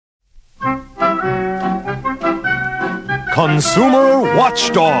Consumer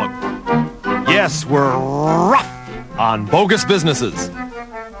Watchdog. Yes, we're rough on bogus businesses.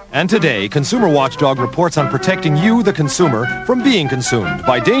 And today, Consumer Watchdog reports on protecting you, the consumer, from being consumed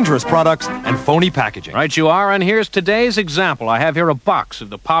by dangerous products and phony packaging. Right you are, and here's today's example. I have here a box of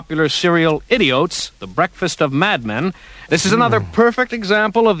the popular cereal Idiots, the breakfast of madmen. This is another perfect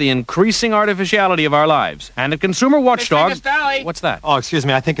example of the increasing artificiality of our lives. And at Consumer Watchdog... What's that? Oh, excuse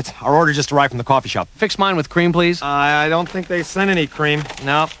me, I think it's our order just arrived from the coffee shop. Fix mine with cream, please. I don't think they sent any cream.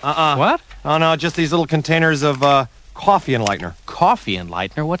 No, What? Oh, no, just these little containers of, coffee enlightener. Coffee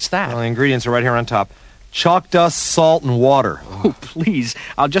enlightener? What's that? Well, the ingredients are right here on top. Chalk dust, salt, and water. Oh, please.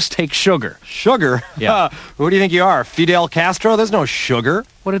 I'll just take sugar. Sugar? Yeah. Who do you think you are, Fidel Castro? There's no sugar.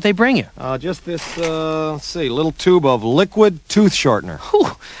 What did they bring you? Just this, let's see, little tube of liquid tooth shortener.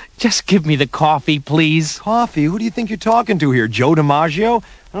 Whew. Just give me the coffee, please. Coffee? Who do you think you're talking to here, Joe DiMaggio?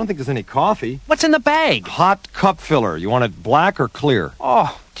 I don't think there's any coffee. What's in the bag? Hot cup filler. You want it black or clear?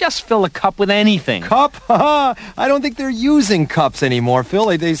 Oh, just fill a cup with anything. Cup? I don't think they're using cups anymore, Phil.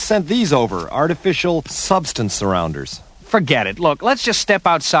 They sent these over. Artificial substance surrounders. Forget it. Look, let's just step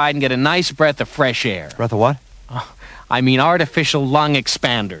outside and get a nice breath of fresh air. Breath of what? I mean artificial lung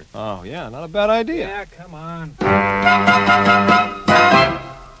expander. Oh, yeah, not a bad idea. Yeah, come on.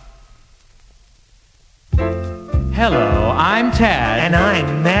 Hello, I'm Tad. And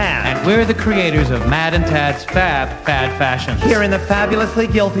I'm Mad. And we're the creators of Mad and Tad's Fad Fashion. Here in the fabulously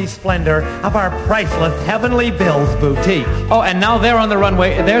guilty splendor of our priceless Heavenly Bills boutique. Oh, and now there on the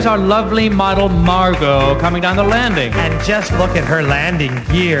runway, there's our lovely model Margot coming down the landing. And just look at her landing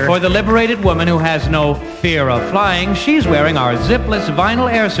gear. For the liberated woman who has no fear of flying, she's wearing our zipless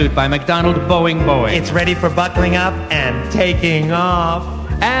vinyl airsuit by McDonald Boeing. It's ready for buckling up and taking off.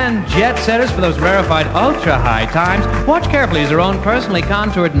 And jet setters for those rarefied ultra-high times. Watch carefully as her own personally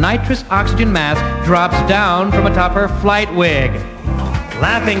contoured nitrous oxygen mask drops down from atop her flight wig.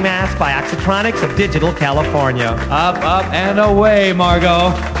 Laughing mask by Oxytronics of Digital California. Up, up, and away, Margot.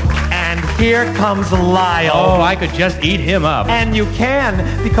 And here comes Lyle. Oh, I could just eat him up. And you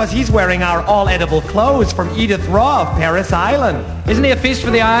can, because he's wearing our all-edible clothes from Edith Raw of Paris Island. Isn't he a feast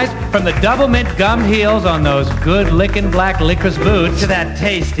for the eyes? From the double mint gum heels on those good-licking black licorice boots to that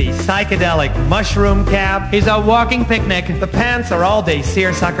tasty, psychedelic mushroom cap. He's a walking picnic. The pants are all-day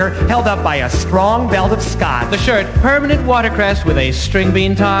seersucker held up by a strong belt of scotch. The shirt, permanent watercress with a string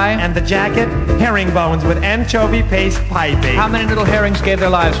bean tie. And the jacket, herringbones with anchovy paste piping. How many little herrings gave their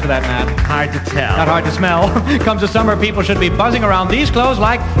lives for that, Matt? Hard to tell. Not hard to smell. Comes the summer, people should be buzzing around these clothes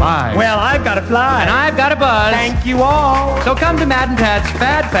like flies. Well, I've got a fly. And I've got a buzz. Thank you all. So come to Mad and Tad's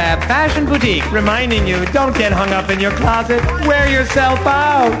Fad Fashion Boutique. Reminding you, don't get hung up in your closet. Wear yourself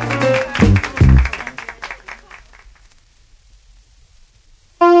out.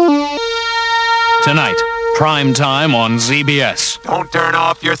 Tonight, prime time on ZBS. Don't turn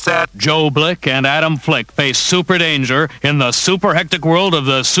off your set. Joe Blick and Adam Flick face super danger in the super hectic world of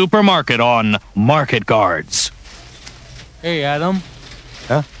the supermarket on Market Guards. Hey, Adam.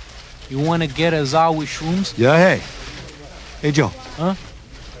 Huh? You want to get a za with shrooms? Yeah, hey. Hey, Joe. Huh?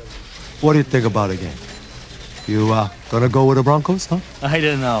 What do you think about a game? You, gonna go with the Broncos, huh? I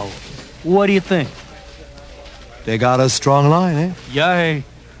don't know. What do you think? They got a strong line, eh? Yeah, hey.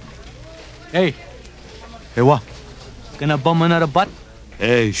 Hey. Hey, what? Gonna bum another butt?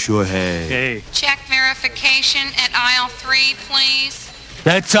 Hey, sure, hey. Hey. Check verification at aisle 3, please.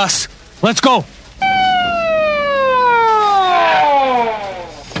 That's us. Let's go.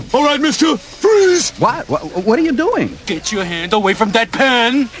 All right, mister, freeze! What are you doing? Get your hand away from that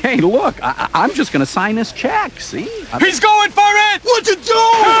pen. Hey, look, I'm just going to sign this check, see? He's going for it! What you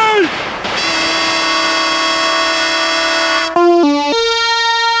do?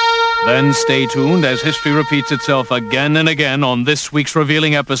 Then stay tuned as history repeats itself again and again on this week's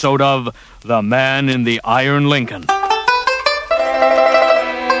revealing episode of The Man in the Iron Lincoln.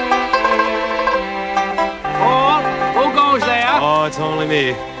 Paul, who goes there? Oh, it's only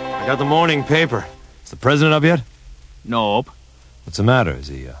me. I got the morning paper. Is the president up yet? Nope. What's the matter? Is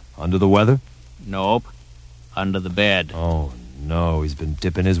he under the weather? Nope. Under the bed. Oh, no. He's been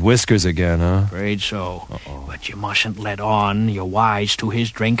dipping his whiskers again, huh? Afraid so. Uh-oh. But you mustn't let on you're wise to his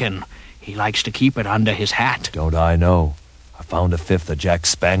drinking. He likes to keep it under his hat. Don't I know? I found a fifth of Jack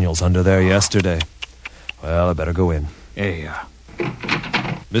Spaniels under there yesterday. Well, I better go in. Hey,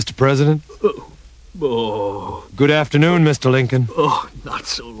 Mr. President? Oh, Good afternoon, Mr. Lincoln. not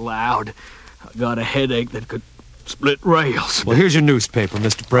so loud. I got a headache that could split rails. Well, here's your newspaper,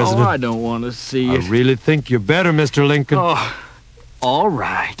 Mr. President. Oh, I don't want to see I it. really think you're better, Mr. Lincoln. Oh, all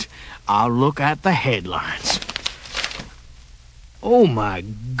right. I'll look at the headlines. Oh, my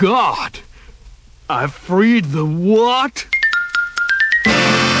God. I freed the what?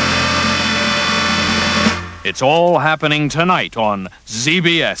 It's all happening tonight on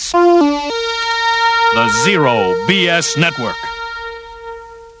ZBS, the Zero BS Network.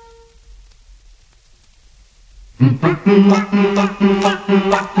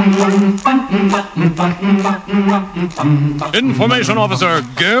 Information Officer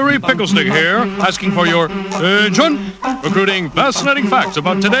Gary Picklestick here, asking for your attention, recruiting fascinating facts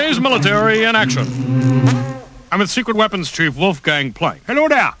about today's military in action. I'm with Secret Weapons Chief Wolfgang Plank. Hello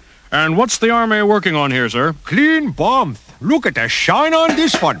there. And what's the Army working on here, sir? Clean bombs. Look at the shine on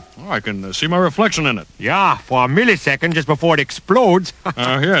this one. Oh, I can see my reflection in it. Yeah, for a millisecond just before it explodes.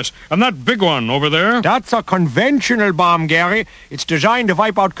 Yes. And that big one over there? That's a conventional bomb, Gary. It's designed to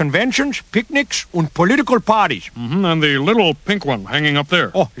wipe out conventions, picnics, and political parties. Mm-hmm. And the little pink one hanging up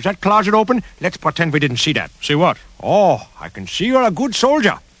there. Oh, is that closet open? Let's pretend we didn't see that. See what? Oh, I can see you're a good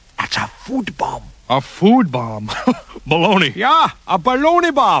soldier. That's a food bomb. A food bomb? Baloney. Yeah, a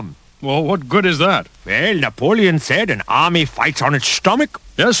baloney bomb. Well, what good is that? Well, Napoleon said an army fights on its stomach.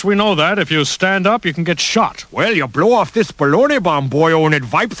 Yes, we know that. If you stand up, you can get shot. Well, you blow off this baloney bomb, boyo, and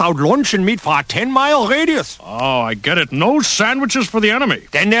it wipes out lunch and meat for a 10-mile radius. Oh, I get it. No sandwiches for the enemy.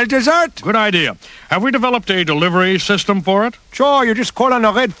 Then they'll desert. Good idea. Have we developed a delivery system for it? Sure, you just call on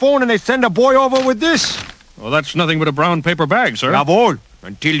a red phone and they send a boy over with this. Well, that's nothing but a brown paper bag, sir. Jawohl.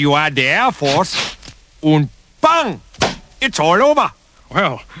 Until you add the Air Force, and bang! It's all over.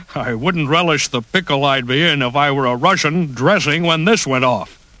 Well, I wouldn't relish the pickle I'd be in if I were a Russian dressing when this went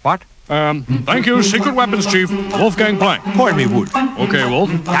off. What? Thank you, Secret Weapons Chief Wolfgang Plank. Call me Wolf. Okay, Wolf.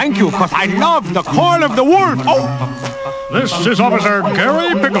 Thank you, because I love the call of the wolf. Oh! This is Officer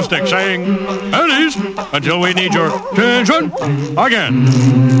Gary Picklestick saying, at ease, until we need your attention again.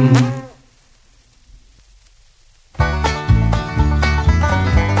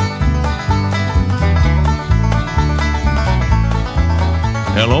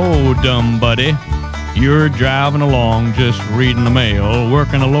 Hello, dumb buddy. You're driving along just reading the mail,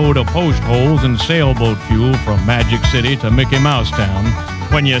 working a load of post holes and sailboat fuel from Magic City to Mickey Mouse Town,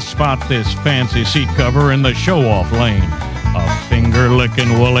 when you spot this fancy seat cover in the show-off lane. A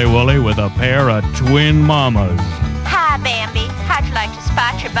finger-licking woolly with a pair of twin mamas. Hi, Bambi. How'd you like to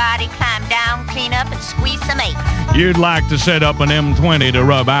spot your body, climb down, clean up, and squeeze some eggs? You'd like to set up an M20 to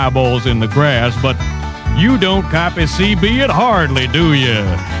rub eyeballs in the grass, but you don't copy CB it hardly, do you?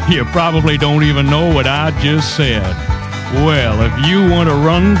 You probably don't even know what I just said. Well, if you want to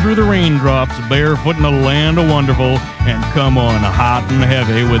run through the raindrops barefoot in the land of wonderful and come on hot and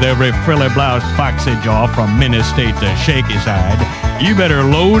heavy with every frilly-bloused foxy jaw from Minnie State to Shaky Side, you better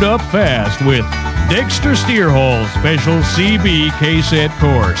load up fast with Dexter Steerhall's special CB K-Set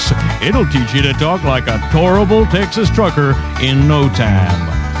course. It'll teach you to talk like a tolerable Texas trucker in no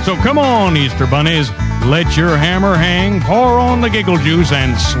time. So come on, Easter bunnies. Let your hammer hang, pour on the giggle juice,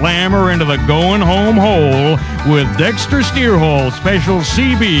 and slam her into the going home hole with Dexter Steerhall's special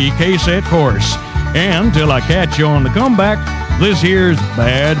CB K-Set course. And till I catch you on the comeback, this here's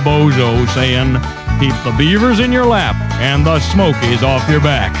Bad Bozo saying, keep the beavers in your lap and the smokies off your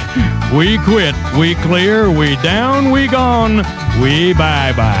back. We quit, we clear, we down, we gone, we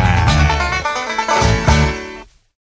bye-bye.